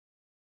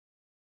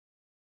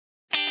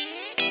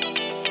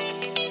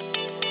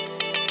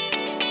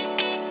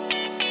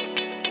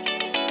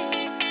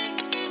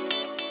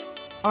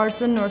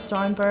Ards and North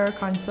Down Borough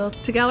Council,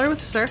 together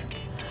with SERC,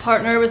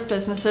 partner with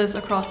businesses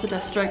across the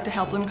district to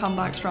help them come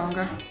back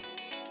stronger.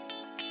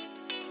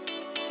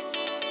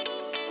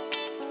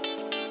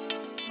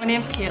 My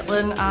name's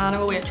Caitlin and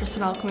I'm a waitress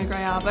in Alchemy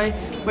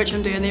Greyabbey, which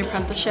I'm doing the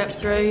apprenticeship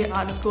through,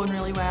 and it's going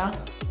really well.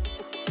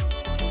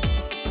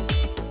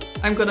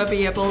 I'm going to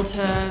be able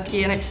to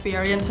gain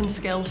experience and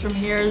skills from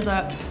here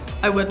that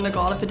I wouldn't have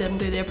got if I didn't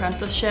do the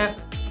apprenticeship.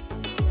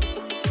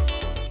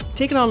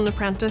 Taking on an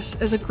apprentice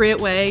is a great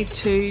way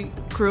to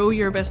grow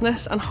your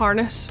business and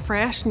harness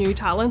fresh new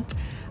talent,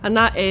 and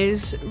that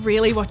is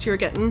really what you're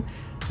getting.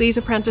 These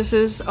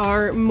apprentices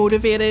are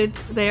motivated,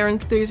 they are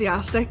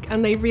enthusiastic,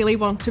 and they really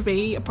want to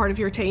be a part of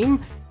your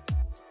team.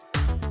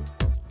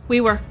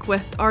 We work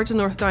with Ards and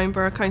North Down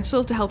Borough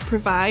Council to help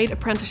provide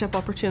apprenticeship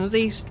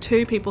opportunities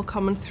to people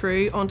coming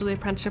through onto the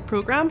apprenticeship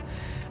programme,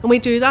 and we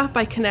do that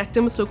by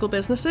connecting with local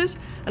businesses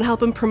and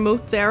helping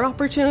promote their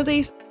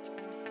opportunities.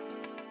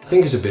 I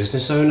think as a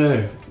business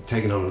owner,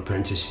 taking on an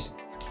apprentice,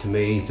 to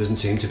me, doesn't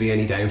seem to be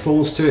any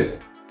downfalls to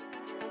it.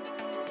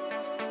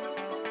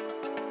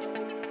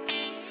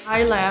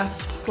 I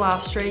left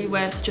Glasgow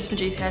with just my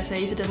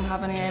GCSEs, I didn't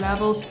have any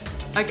A-levels.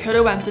 I could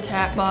have went to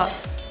tech, but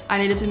I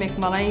needed to make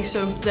money,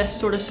 so this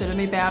sort of suited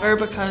me better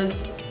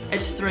because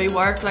it's through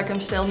work, like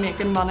I'm still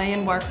making money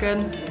and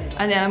working,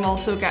 and then I'm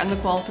also getting the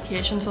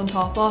qualifications on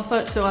top of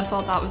it, so I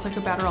thought that was like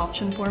a better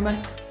option for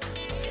me.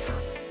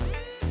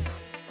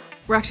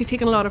 We're actually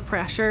taking a lot of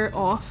pressure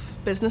off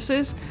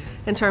businesses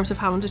in terms of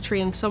having to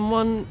train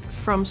someone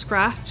from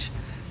scratch.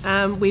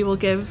 We will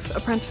give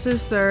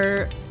apprentices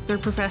their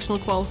professional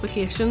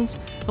qualifications,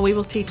 and we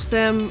will teach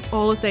them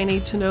all that they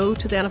need to know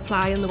to then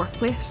apply in the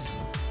workplace.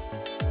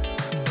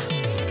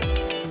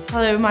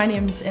 Hello, my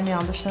name is Amy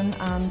Anderson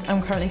and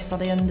I'm currently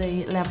studying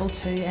the Level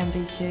 2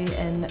 MVQ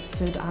in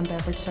Food and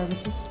Beverage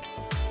Services.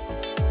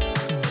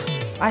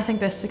 I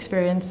think this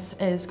experience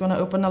is going to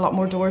open a lot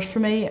more doors for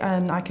me,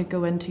 and I could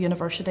go into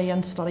university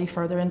and study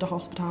further into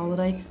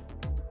hospitality.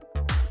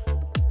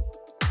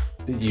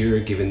 You're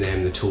giving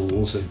them the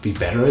tools to be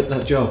better at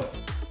that job.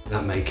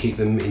 That may keep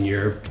them in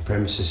your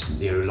premises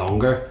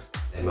longer.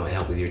 It might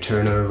help with your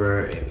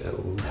turnover,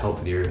 it'll help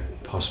with your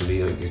possibly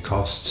your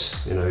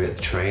costs, at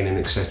the training,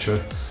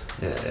 etc.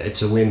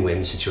 It's a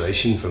win-win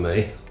situation for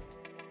me.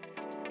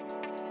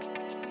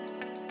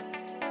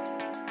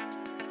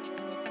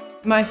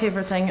 My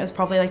favourite thing is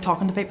probably like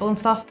talking to people and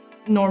stuff.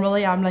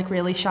 Normally I'm like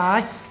really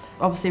shy.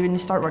 Obviously when you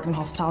start working in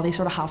hospitality you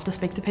sort of have to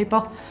speak to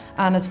people,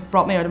 and it's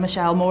brought me out of my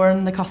shell more,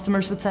 and the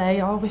customers would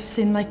say, oh, we've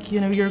seen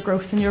your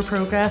growth and your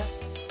progress.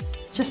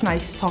 It's just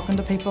nice talking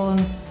to people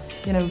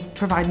and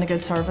providing a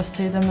good service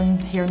to them and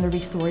hearing their wee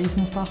stories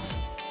and stuff.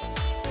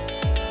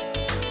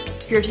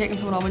 If you're taking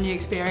someone on with new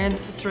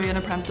experience through an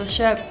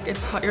apprenticeship,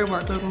 it's cut your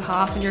workload in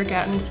half and you're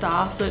getting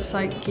staff that's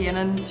like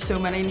gaining so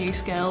many new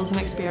skills and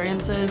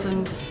experiences,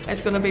 and it's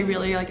going to be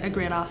really like a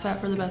great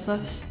asset for the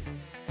business.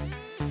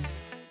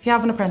 If you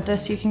have an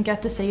apprentice, you can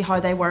get to see how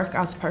they work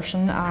as a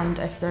person and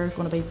if they're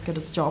going to be good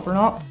at the job or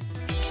not.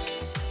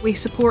 We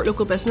support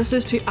local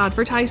businesses to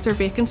advertise their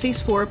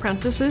vacancies for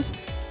apprentices.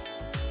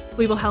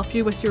 We will help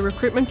you with your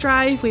recruitment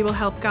drive, we will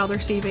help gather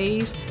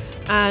CVs,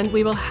 and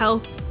we will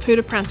help put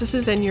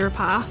apprentices in your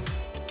path.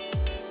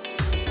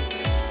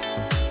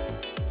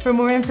 For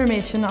more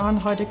information on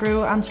how to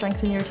grow and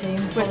strengthen your team,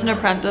 with an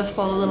apprentice,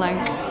 follow the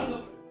link.